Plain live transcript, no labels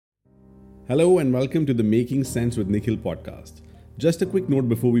Hello and welcome to the Making Sense with Nikhil podcast. Just a quick note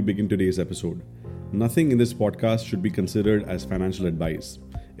before we begin today's episode. Nothing in this podcast should be considered as financial advice.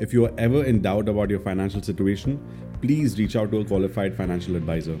 If you are ever in doubt about your financial situation, please reach out to a qualified financial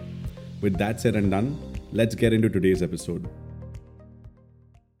advisor. With that said and done, let's get into today's episode.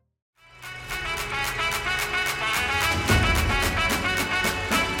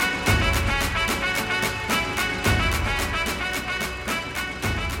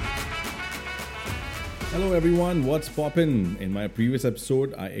 Hello everyone, what's poppin'? In my previous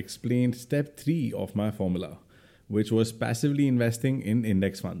episode, I explained step 3 of my formula, which was passively investing in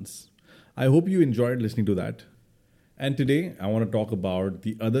index funds. I hope you enjoyed listening to that. And today, I want to talk about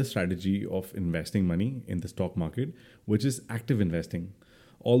the other strategy of investing money in the stock market, which is active investing.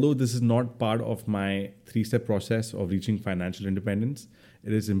 Although this is not part of my 3-step process of reaching financial independence,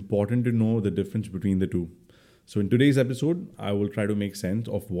 it is important to know the difference between the two. So in today's episode, I will try to make sense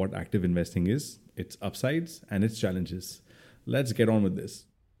of what active investing is, its upsides and its challenges. Let's get on with this.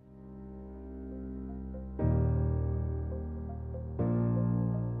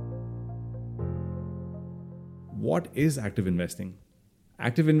 What is active investing?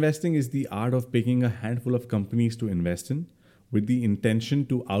 Active investing is the art of picking a handful of companies to invest in with the intention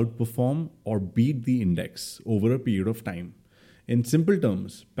to outperform or beat the index over a period of time. In simple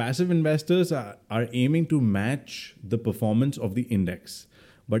terms, passive investors are aiming to match the performance of the index,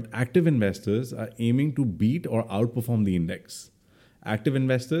 but active investors are aiming to beat or outperform the index. Active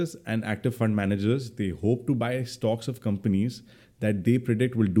investors and active fund managers, they hope to buy stocks of companies that they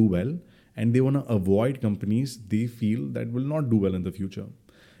predict will do well, and they want to avoid companies they feel that will not do well in the future.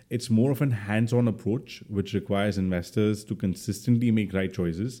 It's more of an hands-on approach, which requires investors to consistently make right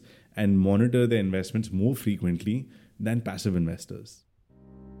choices and monitor their investments more frequently than passive investors.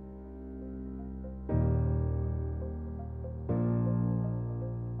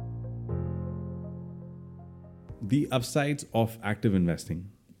 The upsides of active investing.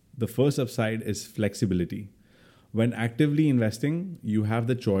 The first upside is flexibility. When actively investing, you have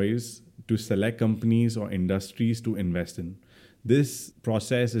the choice to select companies or industries to invest in. This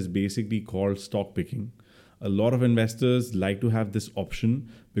process is basically called stock picking. A lot of investors like to have this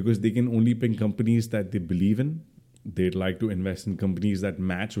option because they can only pick companies that they believe in. They'd like to invest in companies that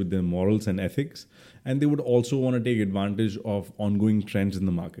match with their morals and ethics, and they would also want to take advantage of ongoing trends in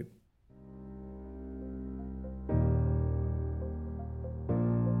the market.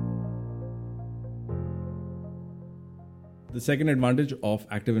 The second advantage of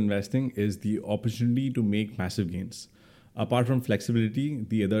active investing is the opportunity to make massive gains. Apart from flexibility,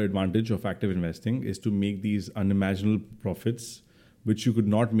 the other advantage of active investing is to make these unimaginable profits, which you could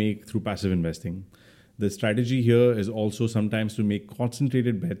not make through passive investing. The strategy here is also sometimes to make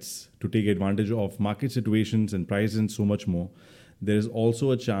concentrated bets to take advantage of market situations and prices and so much more. There is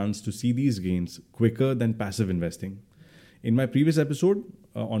also a chance to see these gains quicker than passive investing. In my previous episode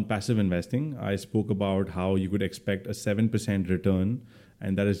on passive investing, I spoke about how you could expect a 7% return,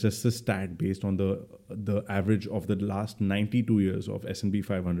 and that is just a stat based on the average of the last 92 years of S&P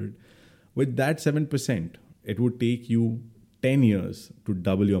 500. With that 7%, it would take you 10 years to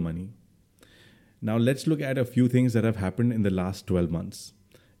double your money. Now let's look at a few things that have happened in the last 12 months.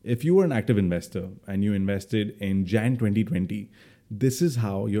 If you were an active investor and you invested in Jan 2020, this is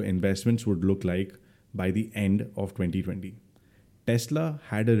how your investments would look like by the end of 2020. Tesla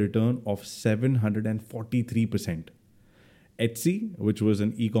had a return of 743%. Etsy, which was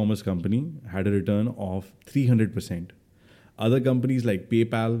an e-commerce company, had a return of 300%. Other companies like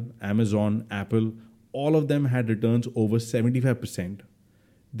PayPal, Amazon, Apple, all of them had returns over 75%.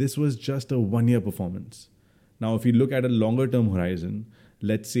 This was just a 1-year performance. Now, if you look at a longer term horizon,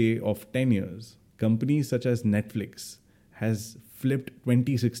 let's say of 10 years, companies such as Netflix has flipped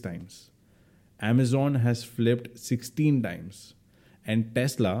 26 times. Amazon has flipped 16 times. And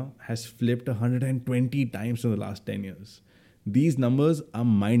Tesla has flipped 120 times in the last 10 years. These numbers are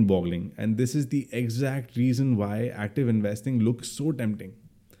mind-boggling, and this is the exact reason why active investing looks so tempting.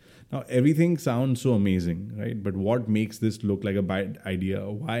 Now, everything sounds so amazing, right? But what makes this look like a bad idea?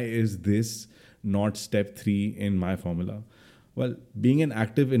 Why is this not step 3 in my formula? Well, being an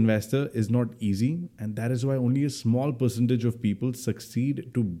active investor is not easy, and that is why only a small percentage of people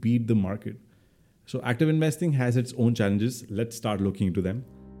succeed to beat the market. So active investing has its own challenges. Let's start looking into them.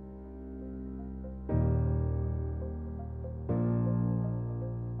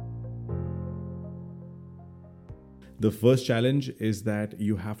 The first challenge is that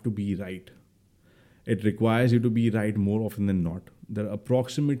you have to be right. It requires you to be right more often than not. There are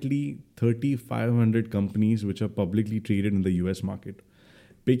approximately 3,500 companies which are publicly traded in the US market.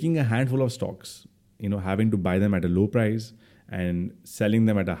 Picking a handful of stocks, having to buy them at a low price and selling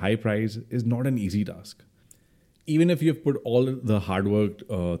them at a high price is not an easy task. Even if you've put all the hard work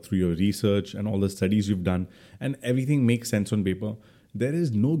through your research and all the studies you've done and everything makes sense on paper, there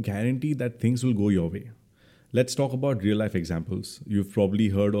is no guarantee that things will go your way. Let's talk about real life examples. You've probably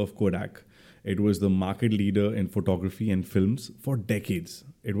heard of Kodak. It was the market leader in photography and films for decades.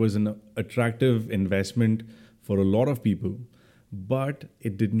 It was an attractive investment for a lot of people, but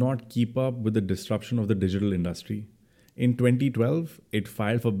it did not keep up with the disruption of the digital industry. In 2012, it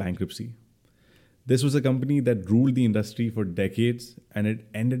filed for bankruptcy. This was a company that ruled the industry for decades and it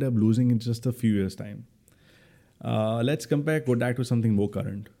ended up losing in just a few years' time. Let's compare Kodak to something more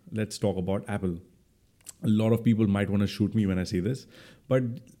current. Let's talk about Apple. A lot of people might want to shoot me when I say this, but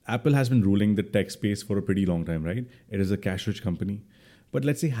Apple has been ruling the tech space for a pretty long time, right? It is a cash-rich company. But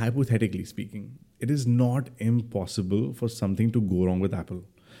let's say, hypothetically speaking, it is not impossible for something to go wrong with Apple.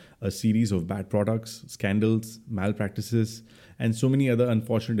 A series of bad products, scandals, malpractices, and so many other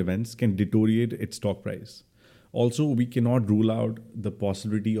unfortunate events can deteriorate its stock price. Also, we cannot rule out the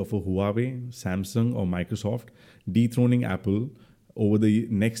possibility of a Huawei, Samsung, or Microsoft dethroning Apple over the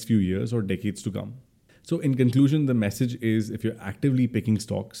next few years or decades to come. So, in conclusion, the message is if you're actively picking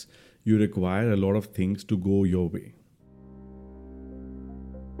stocks, you require a lot of things to go your way.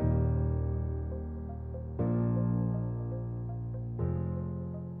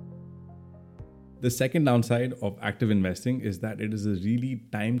 The second downside of active investing is that it is a really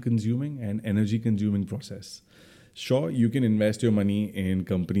time consuming and energy consuming process. Sure, you can invest your money in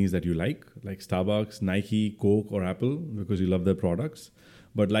companies that you like Starbucks, Nike, Coke, or Apple, because you love their products.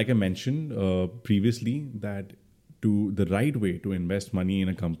 But like I mentioned previously, that the right way to invest money in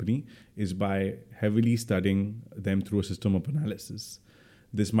a company is by heavily studying them through a system of analysis.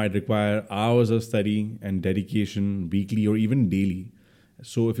 This might require hours of study and dedication, weekly or even daily.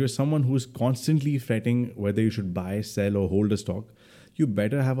 So if you're someone who is constantly fretting whether you should buy, sell, or hold a stock, you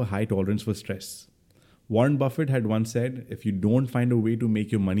better have a high tolerance for stress. Warren Buffett had once said, if you don't find a way to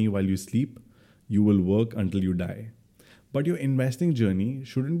make your money while you sleep, you will work until you die. But your investing journey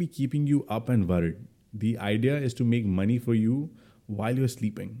shouldn't be keeping you up and worried. The idea is to make money for you while you're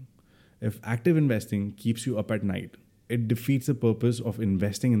sleeping. If active investing keeps you up at night, it defeats the purpose of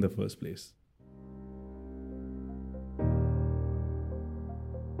investing in the first place.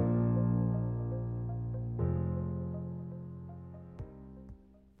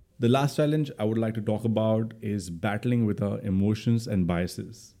 The last challenge I would like to talk about is battling with our emotions and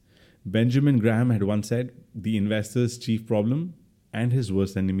biases. Benjamin Graham had once said, the investor's chief problem and his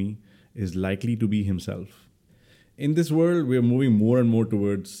worst enemy is likely to be himself. In this world, we are moving more and more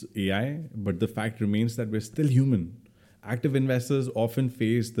towards AI, but the fact remains that we're still human. Active investors often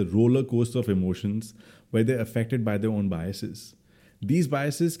face the roller coaster of emotions where they're affected by their own biases. These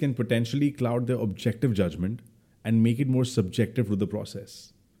biases can potentially cloud their objective judgment and make it more subjective to the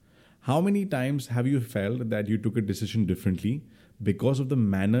process. How many times have you felt that you took a decision differently because of the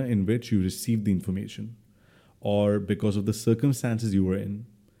manner in which you received the information or because of the circumstances you were in?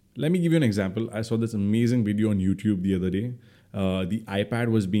 Let me give you an example. I saw this amazing video on YouTube the other day. The iPad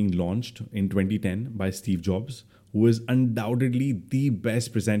was being launched in 2010 by Steve Jobs, who is undoubtedly the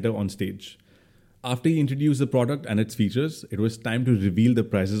best presenter on stage. After he introduced the product and its features, it was time to reveal the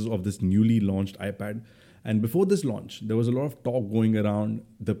prices of this newly launched iPad. And before this launch, there was a lot of talk going around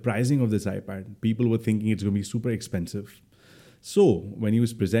the pricing of this iPad. People were thinking it's going to be super expensive. So when he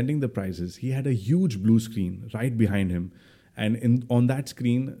was presenting the prices, he had a huge blue screen right behind him. And on that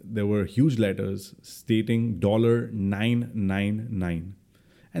screen, there were huge letters stating $999.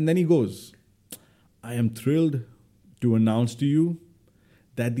 And then he goes, I am thrilled to announce to you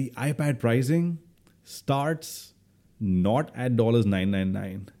that the iPad pricing starts not at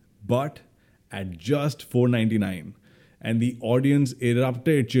 $999, but at just $499, and the audience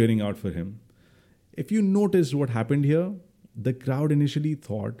erupted cheering out for him. If you notice what happened here, the crowd initially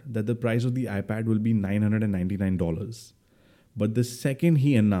thought that the price of the iPad will be $999. But the second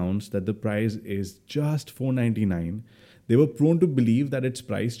he announced that the price is just $499, they were prone to believe that it's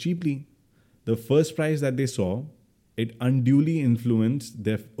priced cheaply. The first price that they saw, it unduly influenced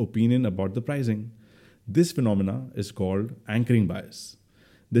their opinion about the pricing. This phenomena is called anchoring bias.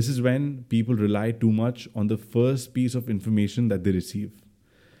 This is when people rely too much on the first piece of information that they receive.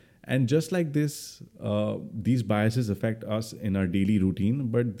 And just like this, these biases affect us in our daily routine,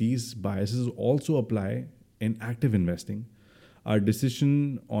 but these biases also apply in active investing. Our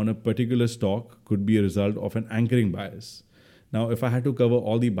decision on a particular stock could be a result of an anchoring bias. Now, if I had to cover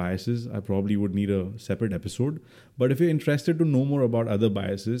all the biases, I probably would need a separate episode. But if you're interested to know more about other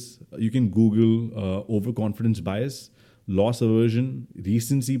biases, you can Google overconfidence bias, loss aversion,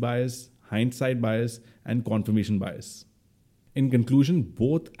 recency bias, hindsight bias, and confirmation bias. In conclusion,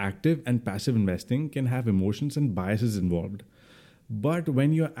 both active and passive investing can have emotions and biases involved. But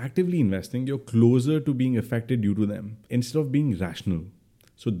when you're actively investing, you're closer to being affected due to them instead of being rational.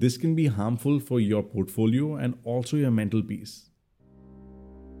 So, this can be harmful for your portfolio and also your mental peace.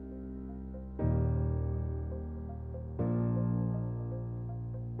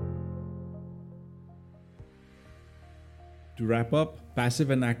 To wrap up,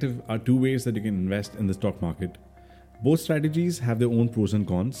 passive and active are two ways that you can invest in the stock market. Both strategies have their own pros and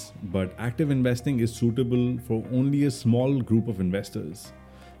cons, but active investing is suitable for only a small group of investors.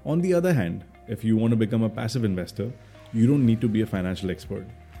 On the other hand, if you want to become a passive investor, you don't need to be a financial expert.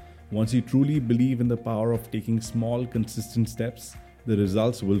 Once you truly believe in the power of taking small, consistent steps, the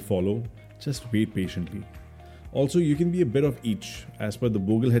results will follow. Just wait patiently. Also, you can be a bit of each. As per the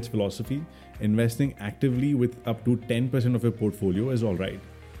Boglehead's philosophy, investing actively with up to 10% of your portfolio is alright,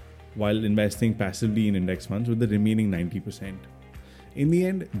 while investing passively in index funds with the remaining 90%. In the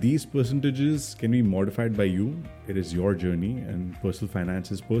end, these percentages can be modified by you. It is your journey and personal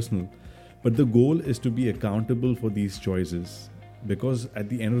finance is personal. But the goal is to be accountable for these choices, because at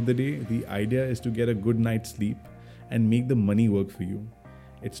the end of the day, the idea is to get a good night's sleep and make the money work for you.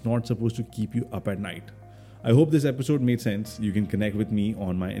 It's not supposed to keep you up at night. I hope this episode made sense. You can connect with me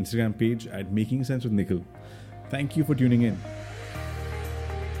on my Instagram page at Making Sense with Nikhil. Thank you for tuning in.